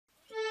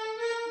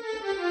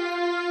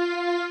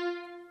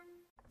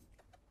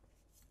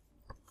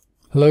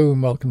Hello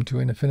and welcome to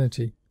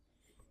Affinity.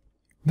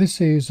 This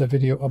is a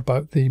video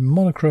about the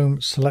monochrome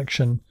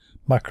selection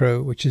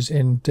macro, which is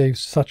in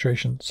Dave's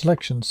saturation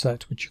selection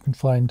set, which you can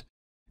find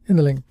in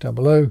the link down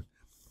below.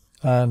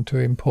 And to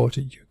import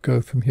it, you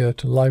go from here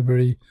to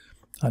library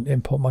and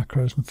import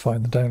macros and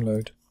find the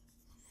download.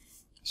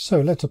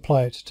 So let's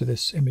apply it to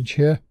this image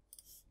here.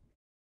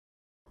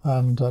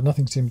 And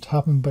nothing seems to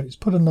happen, but it's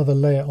put another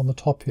layer on the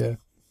top here.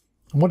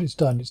 And what it's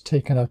done is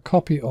taken a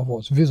copy of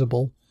what's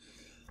visible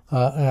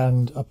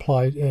and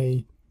applied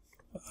a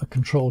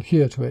control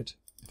here to it.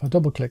 If I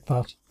double click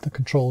that, the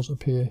controls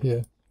appear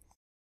here.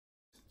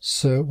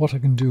 So what I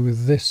can do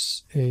with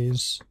this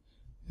is,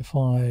 if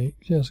I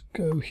just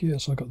go here,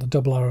 so I've got the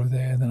double arrow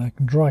there, and then I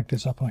can drag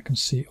this up and I can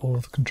see all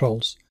of the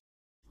controls.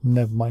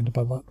 Never mind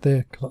about that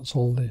there, because that's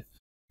all the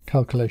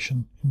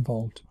calculation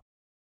involved.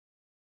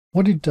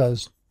 What it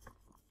does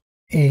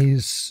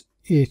is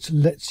it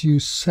lets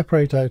you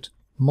separate out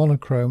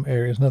monochrome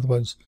areas, in other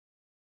words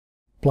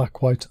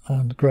black, white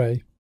and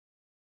grey.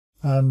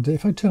 And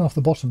if I turn off the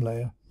bottom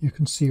layer, you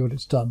can see what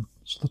it's done.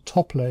 So the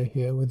top layer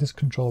here with this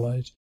control on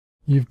it,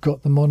 you've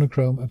got the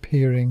monochrome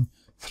appearing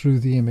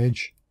through the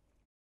image,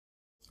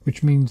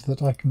 which means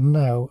that I can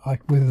now,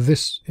 with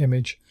this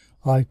image,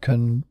 I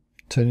can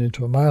turn it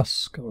into a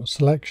mask or a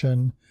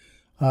selection,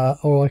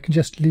 or I can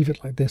just leave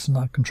it like this and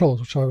have controls,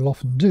 which I will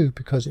often do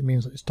because it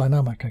means that it's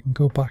dynamic. I can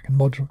go back and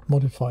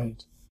modify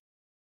it.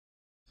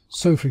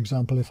 So for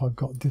example, if I've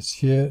got this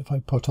here, if I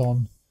put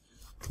on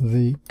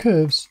the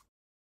curves,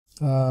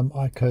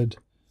 I could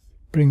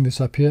bring this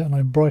up here, and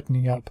I'm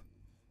brightening up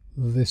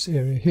this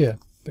area here,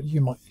 but you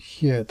might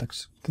hear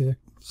the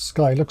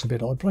sky looks a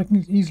bit odd, but I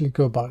can easily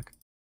go back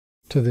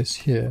to this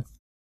here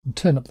and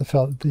turn up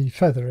the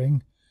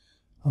feathering,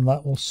 and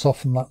that will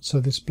soften that so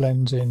this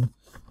blends in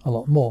a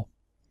lot more.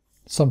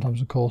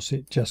 Sometimes of course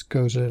it just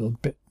goes a little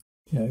bit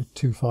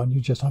too far, and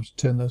you just have to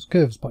turn those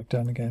curves back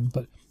down again,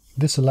 but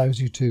this allows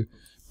you to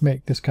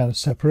make this kind of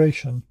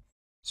separation.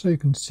 So you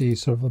can see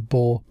sort of a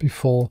bore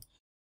before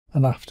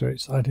and after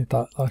it's added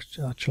that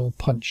actual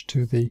punch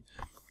to the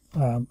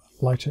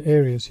lighter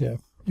areas here.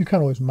 You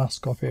can always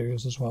mask off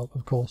areas as well,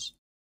 of course.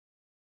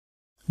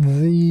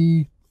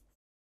 The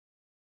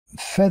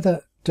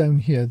feather down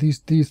here, these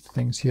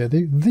things here,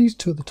 these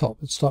two at the top,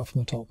 let's start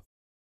from the top.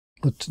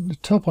 The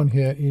top one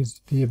here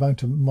is the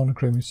amount of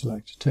monochrome you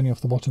select, turning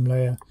off the bottom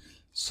layer.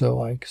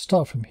 So I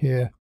start from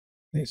here.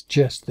 It's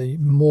just the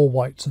more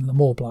whites and the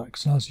more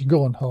blacks. And as you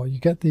go on higher, you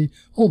get the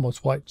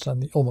almost whites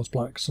and the almost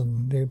blacks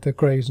and the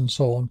greys and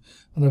so on.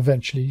 And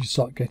eventually you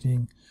start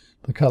getting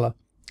the colour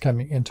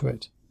coming into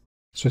it.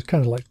 So it's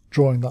kind of like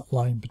drawing that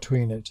line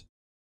between it.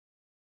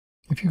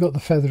 If you've got the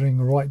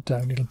feathering right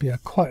down, it'll be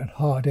quite a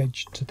hard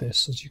edge to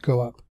this as you go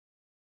up.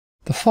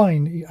 The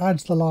fine, it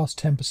adds the last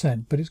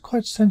 10%, but it's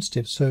quite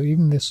sensitive. So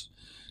even this,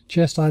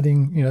 just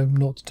adding 0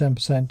 to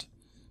 10%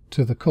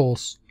 to the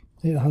coarse,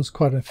 it has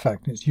quite an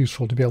effect, and it's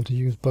useful to be able to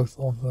use both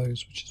of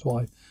those, which is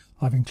why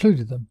I've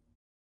included them.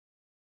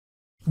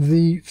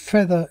 The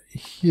feather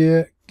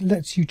here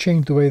lets you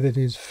change the way that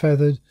it is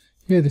feathered.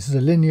 Here this is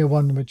a linear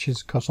one, which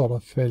is sort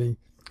of fairly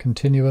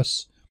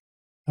continuous.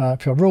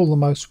 If I roll the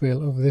mouse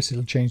wheel over this,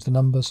 it'll change the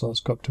number, so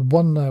it's got up to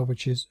 1 now,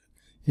 which is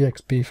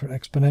EXP for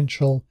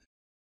exponential,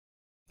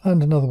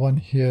 and another one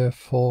here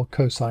for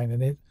cosine,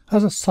 and it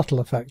has a subtle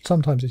effect.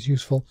 Sometimes it's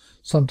useful,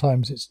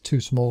 sometimes it's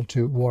too small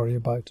to worry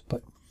about,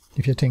 but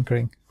if you're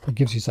tinkering, it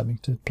gives you something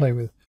to play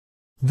with.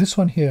 This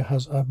one here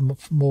has a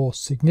more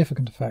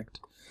significant effect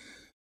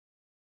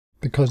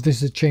because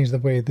this has changed the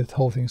way that the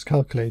whole thing is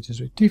calculated.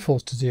 So it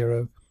defaults to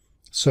 0,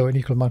 so an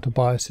equal amount of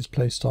bias is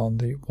placed on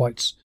the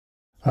whites,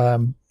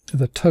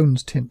 the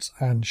tones, tints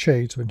and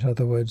shades, which in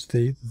other words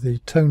the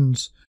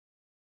tones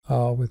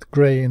are with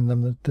grey in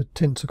them, the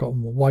tints have got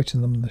more white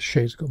in them, and the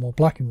shades have got more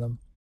black in them.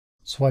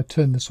 So if I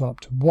turn this one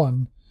up to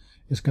 1,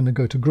 it's going to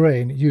go to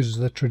grey, and it uses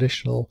the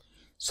traditional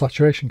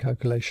saturation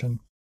calculation.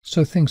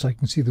 So things like you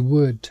can see the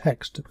word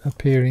text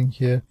appearing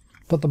here,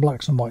 but the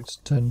blacks and whites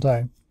turned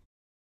down.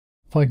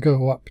 If I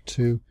go up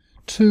to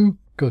 2,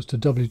 goes to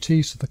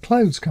WT, so the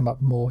clouds come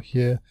up more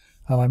here,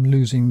 and I'm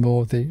losing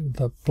more of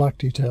the black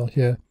detail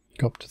here.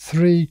 Go up to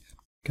 3,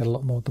 get a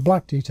lot more of the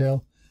black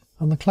detail,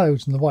 and the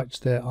clouds and the whites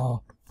there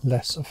are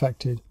less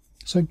affected.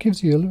 So it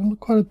gives you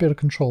quite a bit of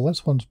control.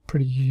 This one's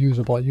pretty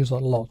usable, I use that a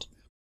lot.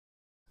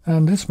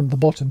 And this one at the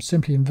bottom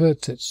simply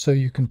inverts it, so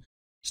you can,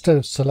 instead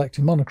of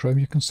selecting monochrome,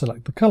 you can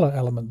select the colour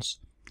elements.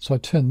 So I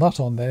turn that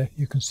on there,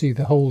 you can see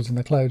the holes in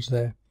the clouds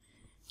there.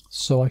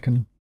 So I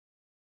can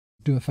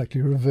do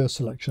effectively reverse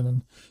selection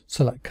and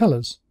select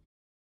colours.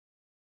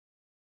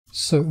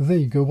 So there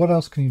you go. What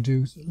else can you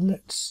do?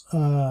 Let's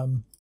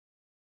turn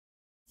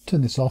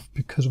this off,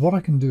 because what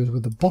I can do is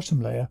with the bottom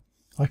layer,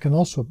 I can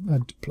also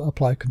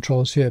apply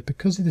controls here.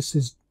 Because this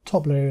is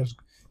top layer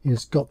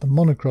is got the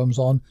monochromes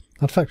on,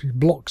 that effectively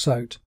blocks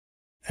out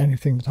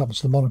anything that happens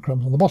to the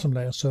monochromes on the bottom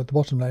layer, so the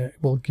bottom layer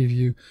will give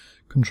you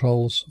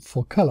controls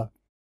for colour.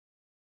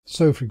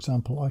 So for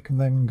example, I can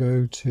then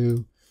go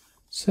to,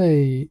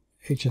 say,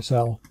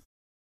 HSL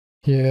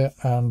here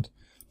and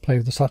play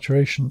with the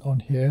saturation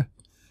on here,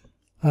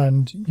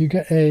 and you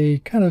get a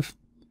kind of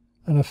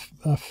an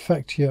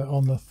effect here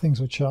on the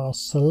things which are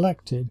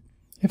selected.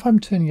 If I'm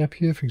turning up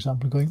here, for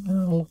example, going,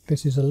 oh look,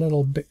 this is a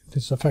little bit,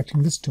 this is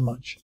affecting this too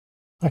much,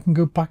 I can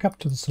go back up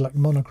to the select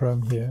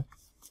monochrome here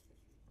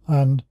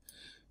and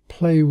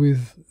play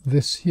with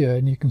this here,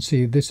 and you can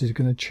see this is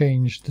going to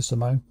change this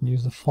amount, and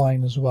use the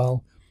fine as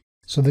well.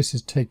 So this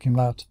is taking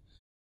that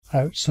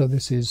out. So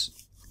this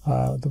is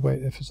the way,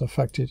 if it's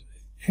affected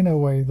in a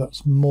way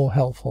that's more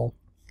helpful.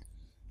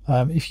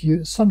 If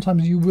you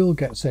sometimes you will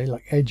get, say,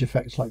 like edge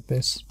effects like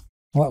this.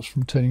 Well, that's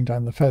from turning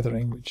down the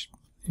feathering, which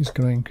is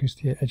going to increase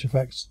the edge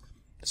effects.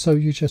 So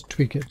you just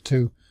tweak it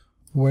to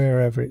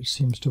wherever it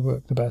seems to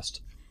work the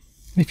best.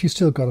 If you've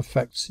still got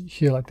effects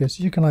here like this,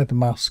 you can either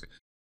mask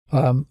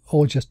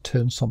or just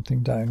turn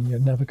something down. You're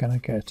never going to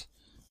get,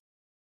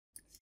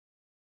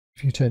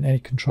 if you turn any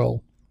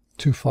control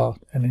too far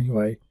in any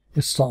way,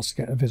 it starts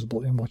to get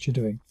visible in what you're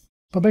doing.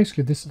 But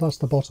basically that's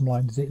the bottom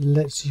line, is it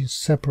lets you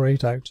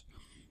separate out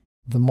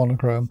the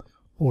monochrome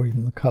or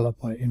even the color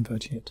by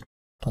inverting it.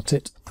 That's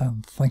it,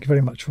 and thank you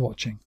very much for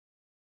watching.